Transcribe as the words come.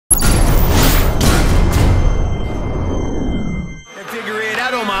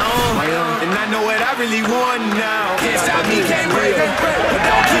really won now. Can't stop me, can't break me. But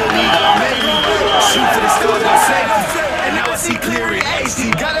don't kill me, don't make me. Shoot for the stars, no safety. And now I see clear in HD.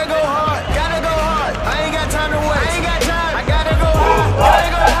 Gotta go hard, gotta go hard. I ain't got time to waste. I ain't got time. I gotta go hard, gotta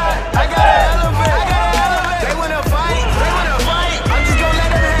go hard. I gotta elevate, I gotta elevate. They wanna fight, they wanna fight. I'm just gonna let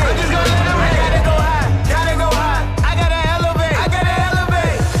them hate, I'm just gonna let them hate. I gotta go high, gotta go high. I gotta elevate, I gotta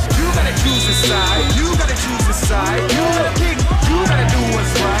elevate. You gotta choose a side, you gotta choose a side. You gotta pick, you gotta do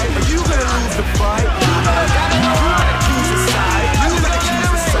what's right. Or you gotta lose the fight. You gotta choose a side, you gotta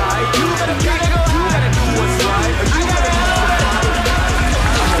choose a side. You gotta pick, you gotta do what's right. Or you gotta lose the fight.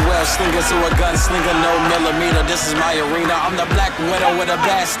 I'm a well slinger, so a gunslinger, no millimeter. This is my arena. I'm the black widow with a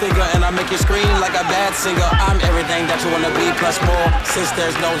bad stinger, and I make you scream like a bad singer. I'm everything that you wanna be plus more. Since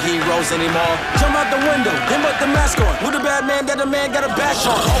there's no heroes anymore, jump out the window, him with the mask on. Who the bad man that a man got a bash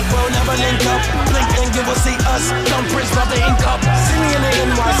on? Oh, bro, never link up. Blink and you will see us. Thumbprints about the ink up. See me in the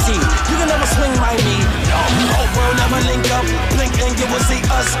NYC. You can never swing my knee. Oh, bro, never link up. Blink and you will see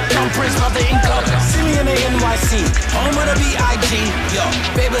us. Thumbprints about the ink up. See me in the NYC. Home of the B.I.G. Yo,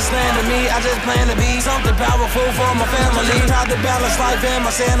 baby, stand to me. I just plan to be something powerful for my family. Try to balance life and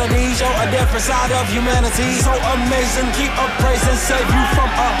my sanity. Show a different side of humanity. So amazing, keep up praising. Save you from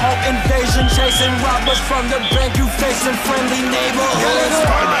a home invasion. Chasing robbers from the bank. You facing friendly neighborhoods.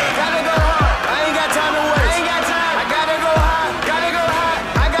 Gotta go hard. I ain't got time to waste. I ain't got time. I gotta go high. Gotta go high.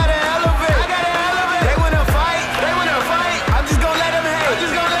 I gotta elevate. I gotta elevate. They wanna fight. They wanna fight. I'm just gonna let them hate. I'm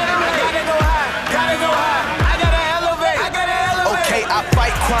just gonna let them hate. I gotta go high. Gotta go high. I gotta elevate. I gotta elevate. Okay, I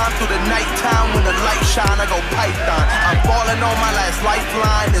fight crime through the nighttime. When the light shine, I go python. I'm falling on my last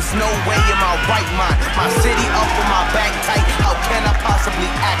lifeline. There's no way in my right mind. My city up with my back tight. How can I possibly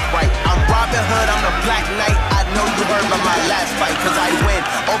act right? I'm Robin Hood, I'm the Black Knight. I know you heard of my last fight, cause I win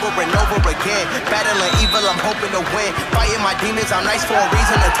over and over again. Battling evil, I'm hoping to win. Fighting my demons, I'm nice for a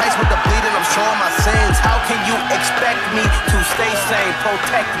reason. Enticed with the bleeding, I'm showing my sins. How can you expect me to stay sane?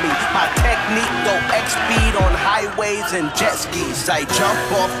 Protect me. My technique go X speed on highways and jet skis. I jump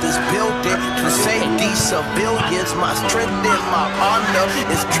off this building to save these civilians. My strength and my honor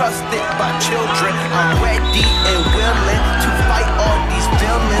is trusted by children. I'm ready and willing to fight all these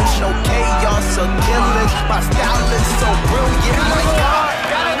villains. No chaos or killings. My style is so brilliant. My God.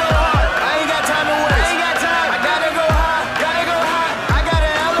 Gotta go hard. I ain't got time to waste. I ain't got time. I gotta go high. Gotta go high. I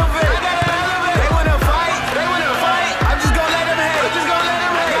gotta elevate. I gotta elevate. They wanna fight. They wanna fight. I'm just gonna let them hate. I'm just gonna let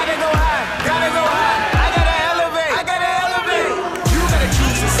them hate. I gotta go high. Gotta go high. I gotta elevate. I gotta elevate. You gotta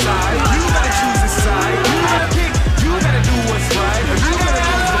choose a side. You gotta choose a side. You gotta pick. You gotta do what's right. Or you gotta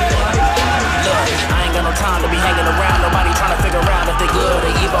lose the fight. Look, I ain't got no time to be hanging around. Nobody trying to figure out if they good or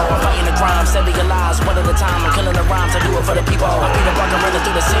they evil. I'm fighting the crime, saving your lives one at a time. I'm killing the rhymes, I do it for the people. I beat up like I'm running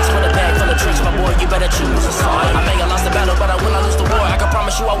through the six with a bag full of tricks. My boy, you better choose a side. I may have lost the battle, but I will not lose the war. I can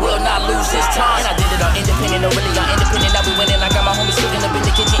promise you I will not lose this time. And I did it all independent, no really on independent. Now we winning. I got my homies cooking up in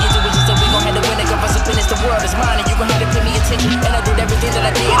the kitchen. Intuition, so we gon' have to win it. Give us a finish, the world is mine, and you gon' have to pay me attention. And I did everything that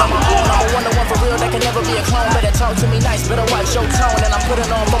I did on my own. I'm a one-on-one for real, that can never be a clone. Better talk to me nice, better watch your tone. And I'm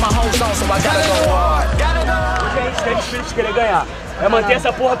putting on for my whole zone, so I gotta go hard. O que a gente tem de espírito de querer ganhar é manter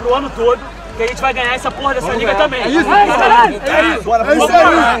essa porra pro ano todo, que a gente vai ganhar essa porra dessa liga também. É isso, caralho. É isso. Bora, vamos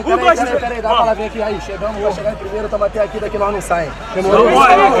aí. Peraí, dá uma palavrinha aqui. Aí, chegamos, vai chegar em primeiro, estamos até aqui, daqui nós não saem. Demorou?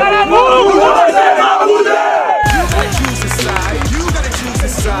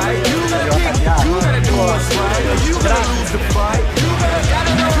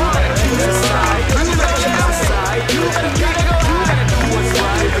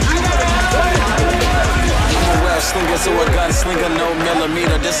 Slinger, so a gunslinger, no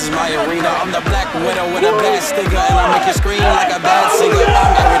millimeter. This is my arena. I'm the black widow with a bad stinger, and I make you scream like a bad singer.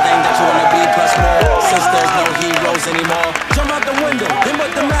 I'm everything that you wanna be plus more. Since there's no heroes anymore, jump out the window, him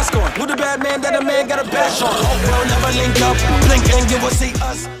with the mask on. Who the bad man that a man got a bash on? Oh, bro, never link up, blink and you will see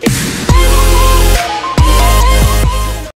us.